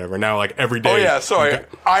inadvertently, whatever. Now like every day. Oh yeah, sorry.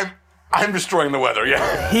 I'm destroying the weather.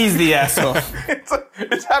 Yeah, He's the asshole.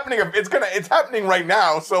 it's happening. It's happening right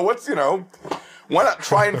now. So why not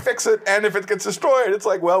try and fix it? And if it gets destroyed, it's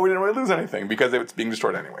like, well, we didn't really lose anything because it's being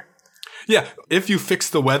destroyed anyway. Yeah, if you fix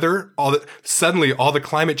the weather, suddenly all the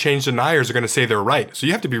climate change deniers are going to say they're right. So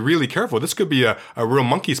you have to be really careful. This could be a real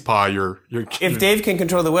monkey's paw. If Dave can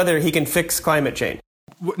control the weather, he can fix climate change.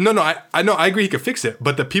 No, I agree he could fix it.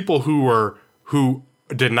 But the people who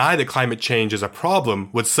deny that climate change is a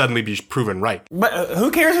problem would suddenly be proven right. But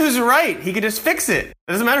who cares who's right? He could just fix it. It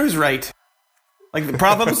doesn't matter who's right. Like, the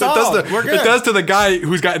problem solved. We're good. It does to the guy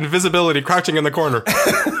who's got invisibility crouching in the corner.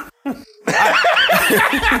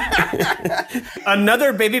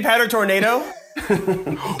 Another baby powder tornado?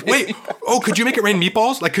 Wait, could you make it rain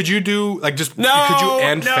meatballs? Like, could you do, like, just, could you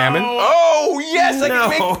end famine? Oh, yes, I can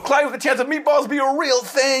make Climate with a Chance of Meatballs be a real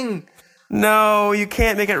thing. No, you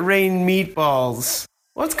can't make it rain meatballs.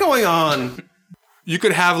 What's going on? You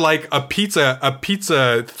could have, like, a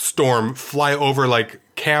pizza storm fly over, like,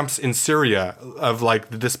 camps in Syria of, like,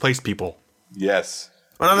 the displaced people. Yes.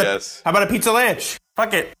 Yes. How about a pizza lunch?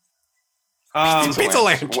 Fuck it. Pizza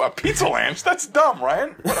lunch. Well, pizza lunch? That's dumb,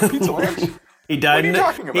 Ryan. What, a pizza lunch? He died. What are you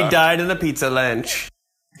talking about? He died in a pizza lunch.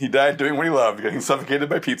 He died doing what he loved, getting suffocated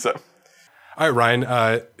by pizza. All right,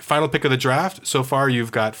 Ryan. Final pick of the draft. So far,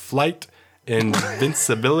 you've got flight,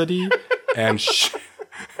 invincibility, and shut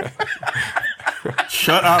up.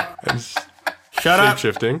 Shut up.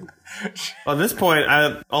 Shapeshifting. Well, at this point,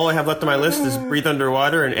 all I have left on my list is breathe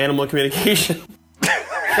underwater and animal communication.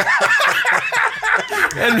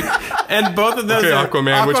 and both of those are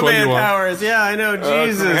Aquaman. Which one do you want? Powers. Yeah, I know.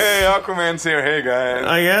 Jesus. Hey, Aquaman's here. Hey, guys.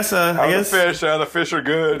 I guess. The fish are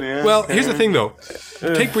good. Yeah. Well, here's the thing, though.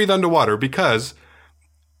 Take breathe underwater because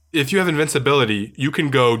if you have invincibility, you can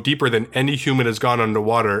go deeper than any human has gone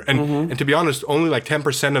underwater. And to be honest, only like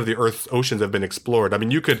 10% of the Earth's oceans have been explored. I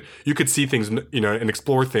mean, you could see things, and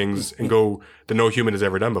explore things and go that no human has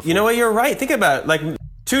ever done before. You know what? You're right. Think about it. Like,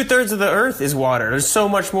 2/3 of the Earth is water. There's so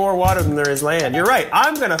much more water than there is land. You're right.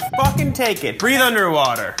 I'm gonna fucking take it. Breathe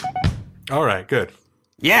underwater. All right. Good.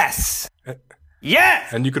 Yes.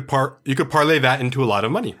 Yes. And you could parlay that into a lot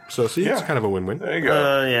of money. So see, it's kind of a win-win. There you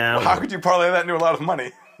go. Yeah. Well, how could you parlay that into a lot of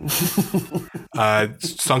money?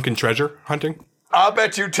 Sunken treasure hunting. I'll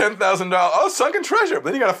bet you $10,000. Oh, sunken treasure. But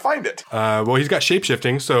then you got to find it. Well, he's got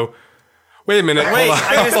shapeshifting, so. Wait a minute. Wait,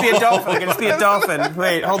 I can just be a dolphin. I can just be a dolphin.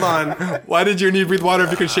 Wait, hold on. Why did you need breathe water if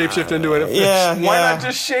you could shapeshift into it? Yeah. Why not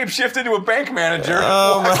just shapeshift into a bank manager?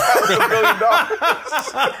 Oh, $1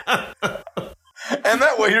 billion. And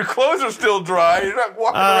that way your clothes are still dry. You're not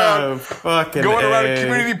walking around going around in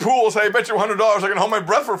community pools. Hey, I bet you $100 I can hold my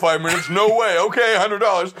breath for 5 minutes. No way. Okay,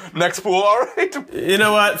 $100. Next pool. All right. You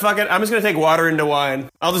know what? Fuck it. I'm just going to take water into wine.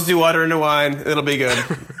 I'll just do water into wine. It'll be good.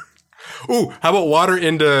 Ooh, how about water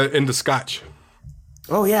into scotch?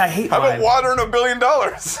 Oh, yeah, I hate wine. How about water and $1 billion?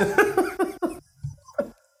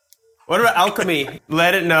 What about alchemy?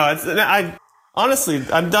 Let it know. Honestly,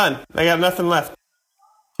 I'm done. I got nothing left.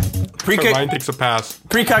 Ryan takes a pass.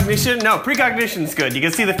 Precognition? No, precognition's good. You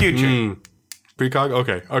can see the future. Precog?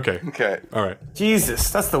 Okay. All right.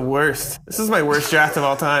 Jesus, that's the worst. This is my worst draft of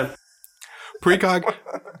all time. Precog.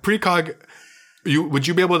 Would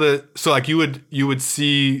you be able to? So like you would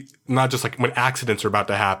see not just like when accidents are about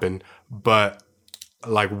to happen, but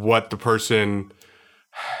like what the person's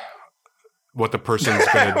going to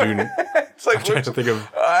do. It's like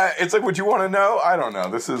it's like what you want to know. I don't know.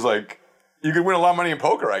 This is like you could win a lot of money in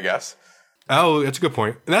poker, I guess. Oh, that's a good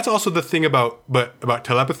point. And that's also the thing about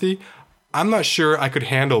telepathy. I'm not sure I could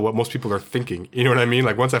handle what most people are thinking. You know what I mean?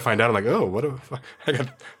 Like once I find out, I'm like, oh, what? I got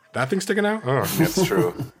that thing sticking out. Oh, that's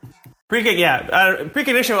true.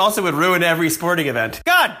 Precognition also would ruin every sporting event.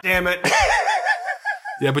 God damn it.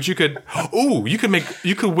 Yeah, but you could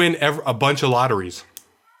win a bunch of lotteries.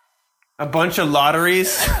 A bunch of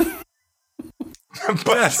lotteries? A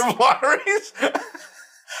bunch of lotteries?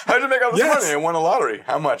 How'd you make all this money? I won a lottery.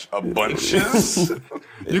 How much? A bunches?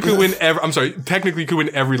 You could win technically you could win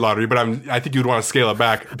every lottery, but I think you'd want to scale it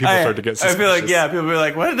back. People start to get suspicious. I feel like, people be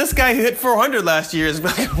like, what did this guy who hit 400 last year has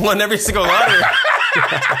won every single lottery?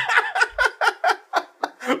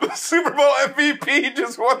 The Super Bowl MVP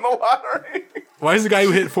just won the lottery. Why is the guy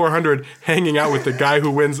who hit 400 hanging out with the guy who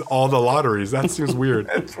wins all the lotteries? That seems weird.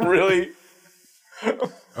 It's really...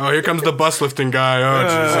 Oh, here comes the bus lifting guy. Oh,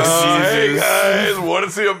 Jesus. Hey, guys. Want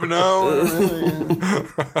to see up now?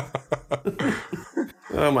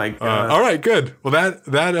 Oh, my God. All right, good. Well,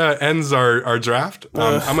 that ends our draft.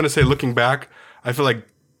 I'm going to say, looking back, I feel like,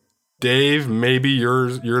 Dave, maybe your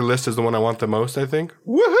list is the one I want the most, I think.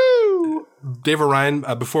 Woohoo! Dave or Ryan,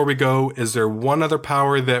 before we go, is there one other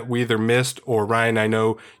power that we either missed, or Ryan, I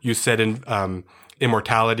know you said in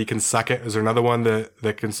immortality can suck it. Is there another one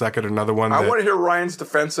that can suck it? Another one I want to hear Ryan's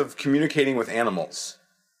defense of communicating with animals.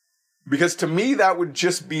 Because to me, that would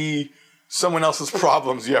just be someone else's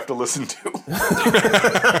problems you have to listen to.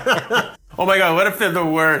 Oh my god, what if they're the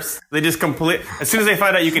worst? They just as soon as they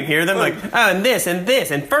find out you can hear them, like, and this,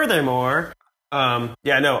 and furthermore.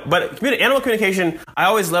 Yeah, no, but animal communication, I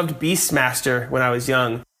always loved Beastmaster when I was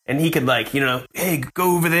young, and he could hey,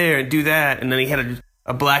 go over there and do that, and then he had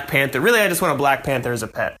a Black Panther. Really, I just want a Black Panther as a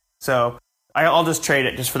pet, so I'll just trade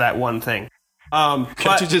it just for that one thing.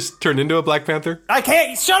 Can't you just turn into a Black Panther? I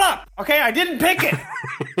can't, shut up! Okay, I didn't pick it!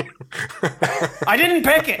 I didn't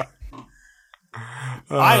pick it!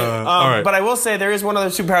 All right. But I will say there is one other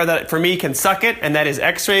superpower that, for me, can suck it, and that is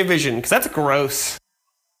X-ray vision, because that's gross.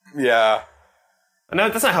 Yeah. No,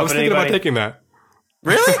 that's not helping anybody. I was thinking about taking that.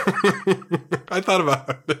 Really? I thought about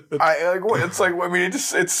it. It's like, I mean,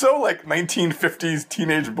 it's so like 1950s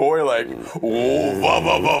teenage boy, like, oh,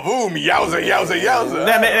 boom, yowza, yowza,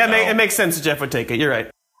 yowza. It makes sense. Jeff would take it. You're right.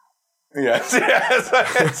 Yes.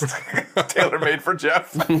 It's tailor-made for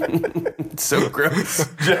Jeff. It's so gross.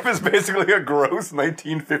 Jeff is basically a gross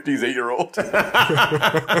 1950s 8-year-old.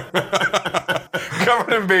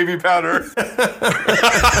 Covered in baby powder.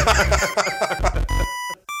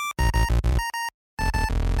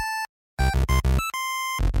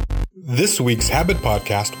 This week's Habit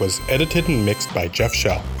Podcast was edited and mixed by Jeff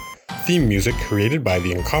Shell. Theme music created by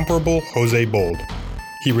the incomparable Jose Bold.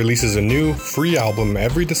 He releases a new free album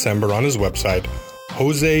every December on his website,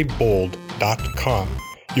 josebold.com.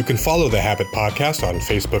 You can follow The Habit Podcast on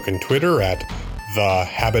Facebook and Twitter at The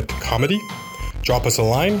Habit Comedy. Drop us a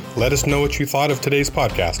line. Let us know what you thought of today's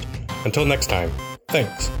podcast. Until next time,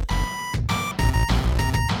 thanks.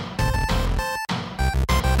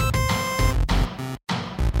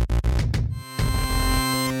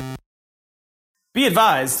 Be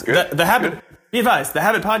advised, the Habit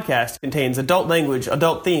Podcast contains adult language,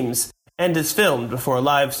 adult themes, and is filmed before a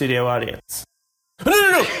live studio audience.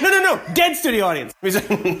 No, dead studio audience.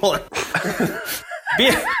 Hold on.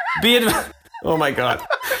 Be advised. Oh my god.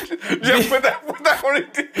 Jeff, put that one.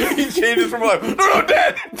 He changes from live. No,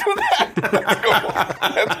 Dad, do that.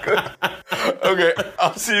 That's good. Okay,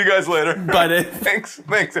 I'll see you guys later. Bye. Thanks,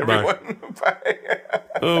 everyone. Bye.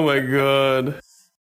 Oh my god.